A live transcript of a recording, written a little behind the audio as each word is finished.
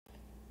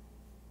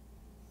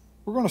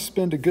We're going to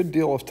spend a good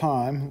deal of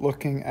time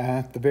looking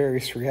at the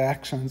various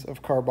reactions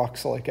of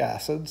carboxylic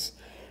acids.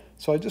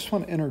 So I just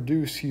want to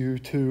introduce you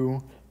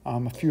to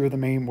a few of the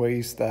main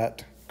ways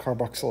that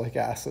carboxylic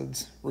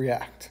acids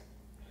react.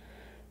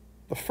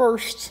 The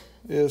first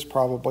is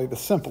probably the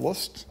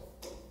simplest,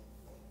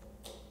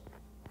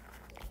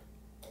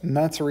 and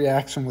that's a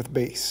reaction with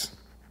base.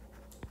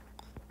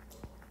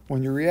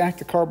 When you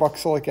react a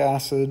carboxylic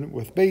acid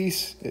with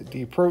base, it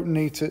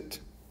deprotonates it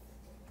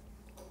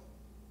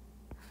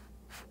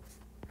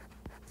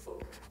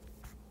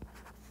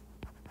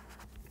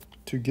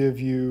to give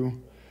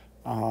you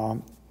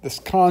this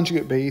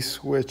conjugate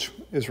base, which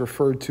is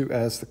referred to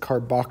as the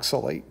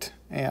carboxylate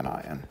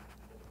anion.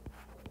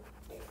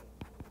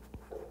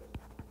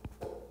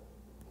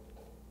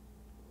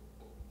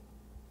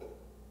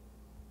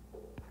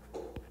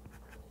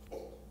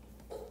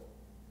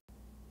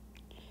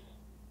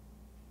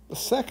 The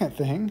second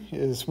thing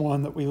is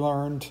one that we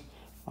learned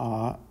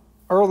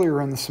earlier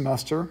in the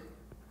semester.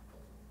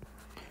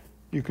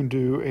 You can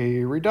do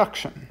a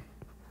reduction,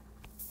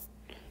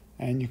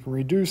 and you can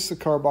reduce the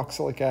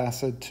carboxylic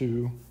acid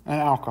to an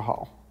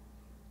alcohol.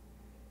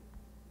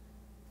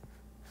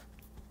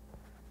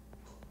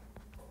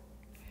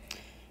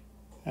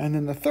 And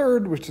then the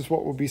third, which is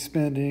what we'll be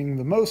spending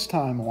the most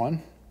time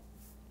on,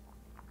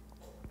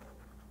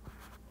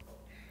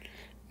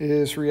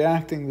 is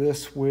reacting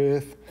this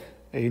with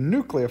a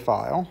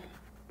nucleophile.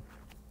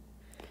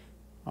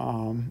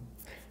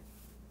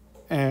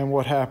 And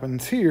what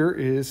happens here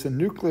is the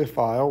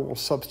nucleophile will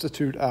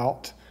substitute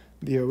out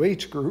the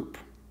OH group,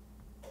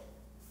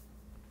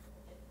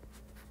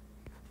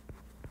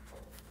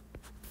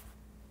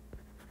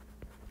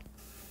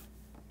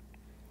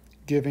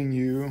 giving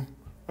you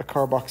a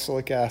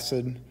carboxylic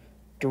acid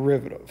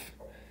derivative.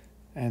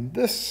 And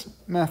this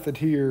method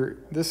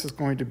here, this is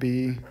going to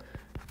be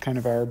kind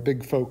of our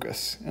big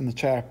focus in the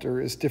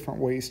chapter, is different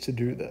ways to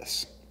do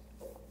this.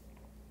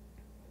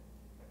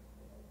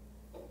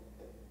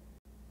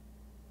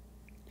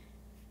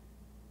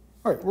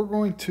 All right, we're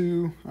going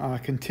to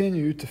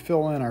continue to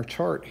fill in our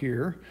chart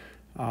here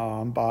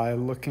by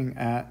looking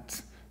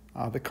at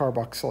the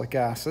carboxylic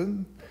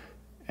acid,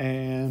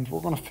 and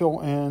we're going to fill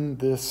in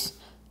this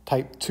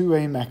type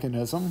 2A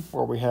mechanism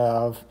where we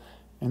have,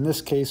 in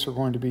this case, we're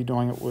going to be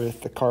doing it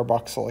with the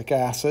carboxylic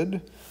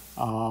acid.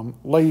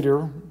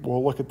 Later,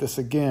 we'll look at this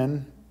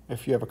again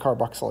if you have a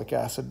carboxylic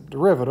acid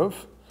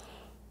derivative,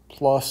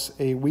 plus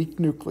a weak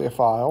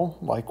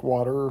nucleophile like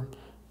water,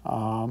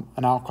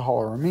 an alcohol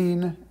or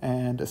amine,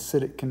 and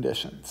acidic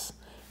conditions.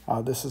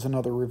 This is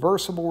another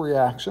reversible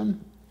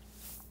reaction.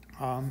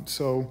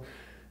 So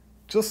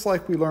just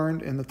like we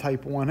learned in the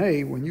type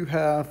 1A, when you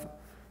have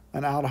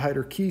an aldehyde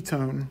or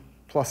ketone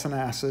plus an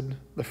acid,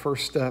 the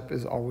first step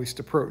is always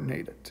to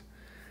protonate it.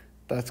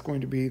 That's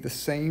going to be the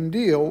same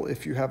deal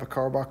if you have a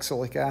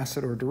carboxylic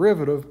acid or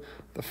derivative.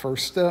 The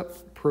first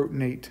step,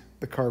 protonate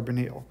the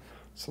carbonyl.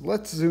 So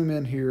let's zoom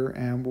in here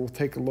and we'll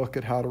take a look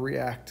at how to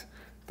react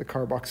the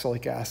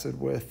carboxylic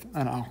acid with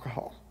an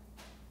alcohol.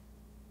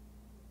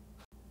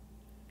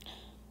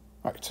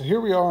 All right, so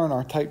here we are in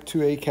our type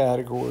 2A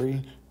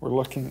category. We're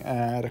looking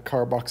at a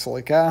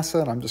carboxylic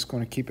acid. I'm just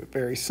going to keep it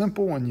very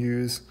simple and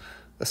use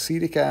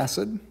acetic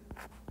acid.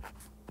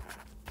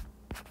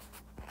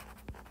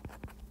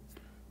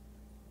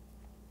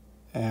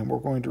 And we're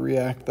going to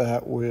react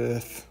that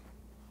with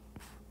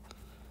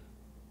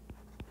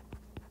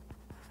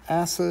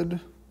acid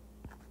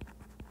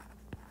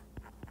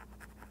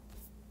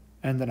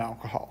and then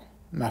alcohol,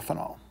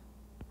 methanol.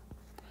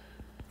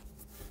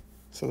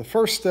 So the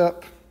first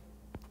step,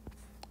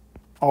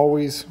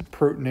 always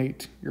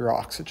protonate your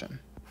oxygen.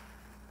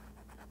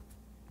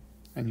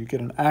 And you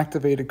get an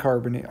activated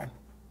carbonyl.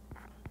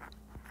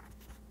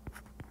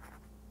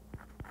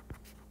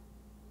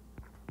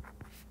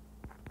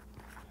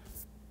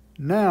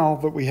 Now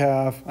that we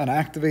have an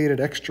activated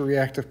extra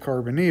reactive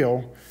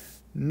carbonyl,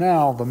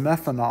 now the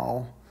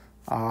methanol,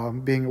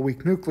 being a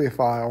weak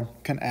nucleophile,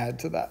 can add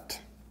to that.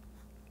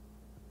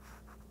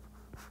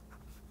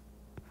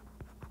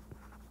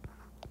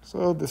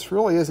 So this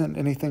really isn't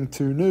anything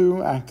too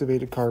new.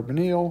 Activated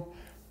carbonyl,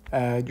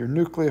 add your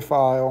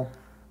nucleophile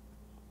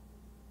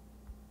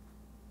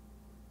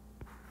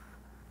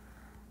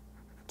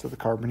to the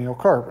carbonyl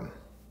carbon.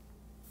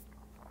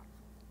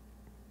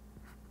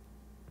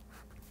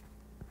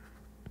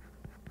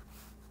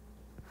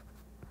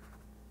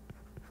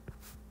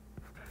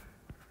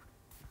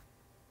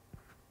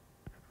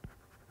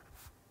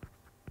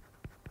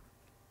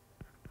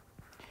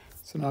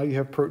 So now you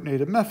have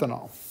protonated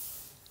methanol.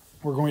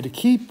 We're going to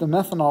keep the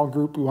methanol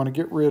group. We want to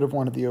get rid of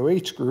one of the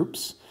OH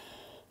groups.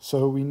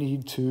 So we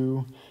need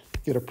to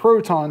get a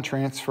proton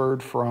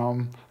transferred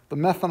from the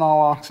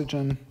methanol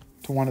oxygen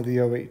to one of the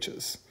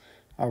OHs.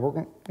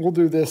 We'll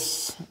do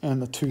this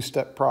in the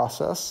two-step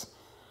process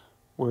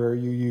where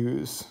you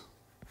use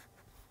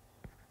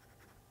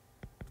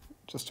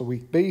just a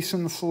weak base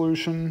in the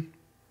solution.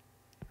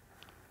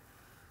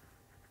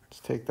 Let's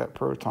take that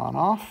proton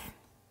off.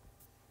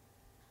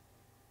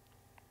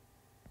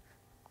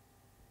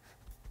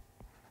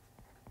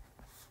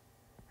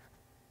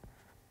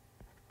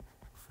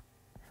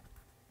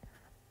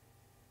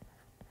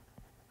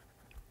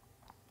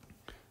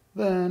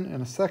 Then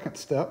in a second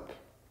step,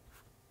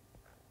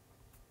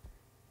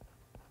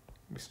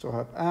 we still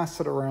have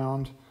acid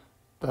around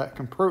that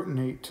can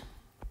protonate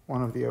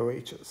one of the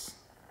OHs.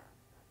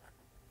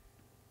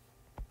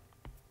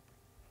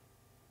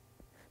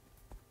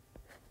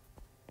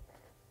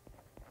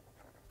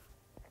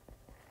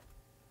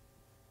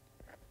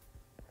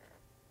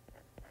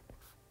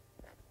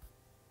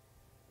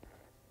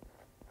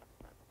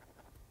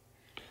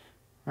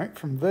 All right,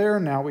 from there,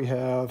 now we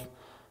have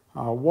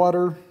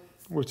water,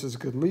 which is a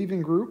good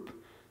leaving group.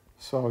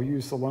 So I'll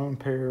use the lone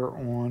pair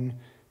on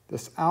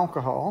this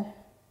alcohol.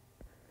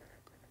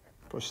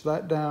 Push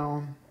that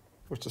down,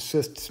 which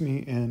assists me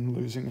in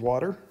losing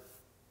water.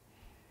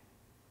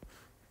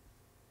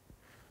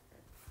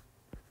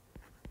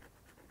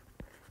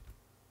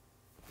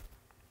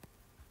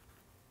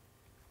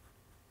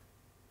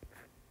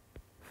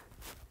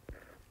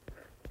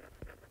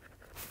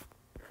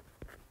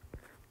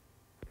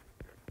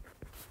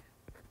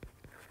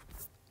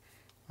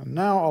 And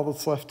now all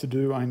that's left to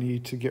do, I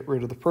need to get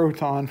rid of the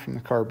proton from the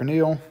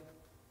carbonyl.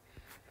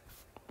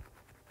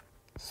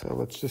 So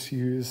let's just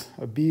use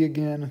a B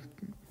again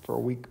for a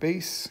weak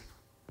base.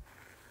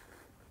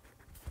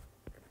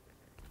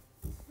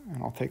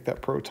 And I'll take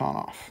that proton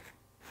off.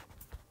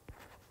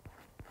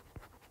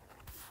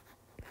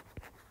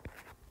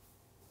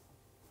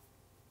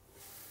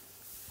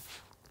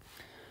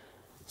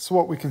 So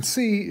what we can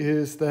see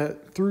is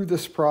that through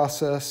this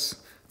process,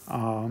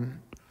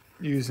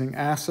 using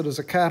acid as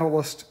a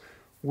catalyst,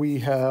 we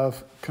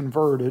have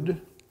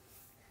converted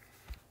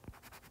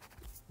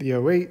the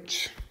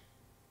OH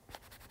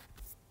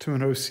to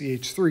an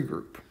OCH3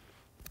 group.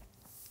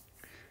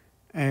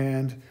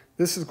 And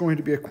this is going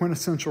to be a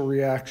quintessential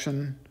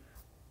reaction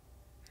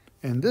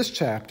in this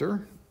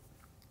chapter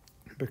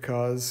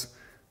because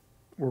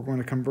we're going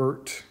to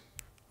convert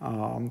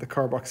the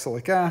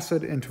carboxylic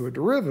acid into a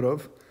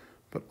derivative,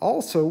 but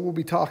also we'll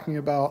be talking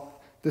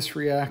about this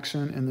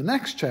reaction in the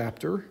next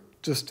chapter,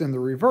 just in the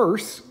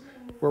reverse,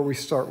 where we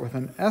start with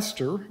an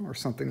ester or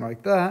something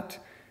like that,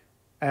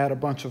 add a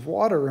bunch of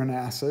water and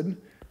acid,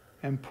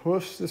 and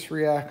push this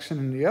reaction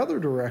in the other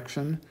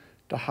direction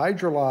to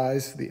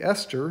hydrolyze the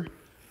ester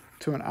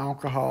to an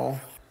alcohol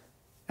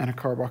and a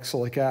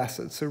carboxylic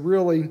acid. So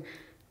really,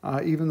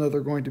 even though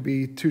they're going to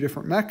be two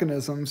different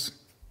mechanisms,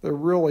 they're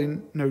really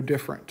no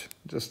different,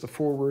 just the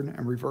forward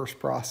and reverse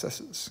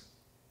processes.